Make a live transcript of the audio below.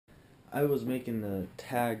I was making the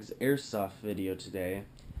tags airsoft video today,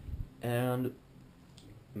 and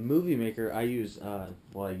Movie Maker I use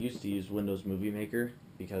well, I used to use Windows Movie Maker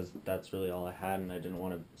because that's really all I had and I didn't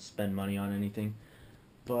want to spend money on anything.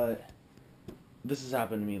 But this has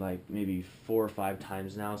happened to me like maybe 4 or 5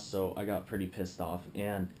 times now, so I got pretty pissed off,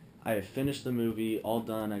 and I have finished the movie, all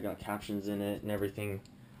done, I got captions in it and everything.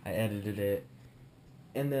 I edited it,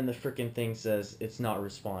 and then the freaking thing says it's not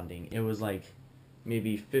responding. It was like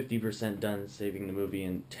maybe 50% done saving the movie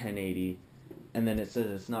in 1080, and then it says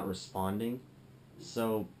it's not responding.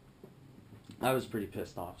 So I was pretty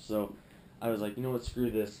pissed off. So I was like, you know what,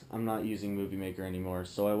 screw this. I'm not using Movie Maker anymore.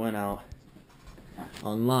 So I went out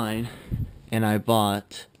online and I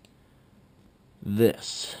bought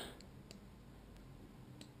this.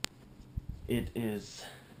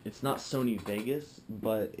 It's not Sony Vegas,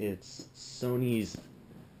 but it's Sony's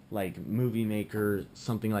like Movie Maker,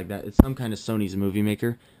 something like that. It's some kind of Sony's Movie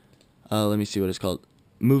Maker. Let me see what it's called.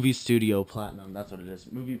 Movie Studio Platinum. That's what it is.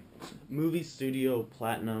 Movie Studio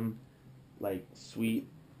Platinum, like Suite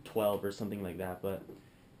 12 or something like that. But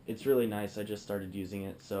it's really nice. I just started using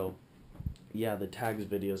it, so yeah, the tags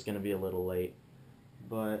video is gonna be a little late.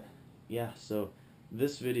 But yeah, so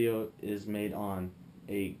this video is made on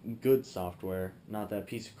a good software, not that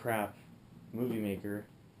piece of crap Movie Maker.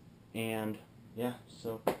 And yeah,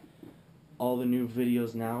 so all the new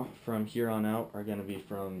videos now from here on out are going to be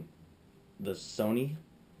from the Sony.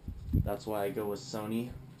 That's why I go with Sony.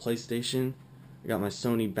 PlayStation, I got my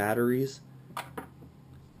Sony batteries.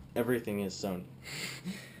 Everything is Sony.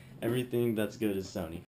 Everything that's good is Sony.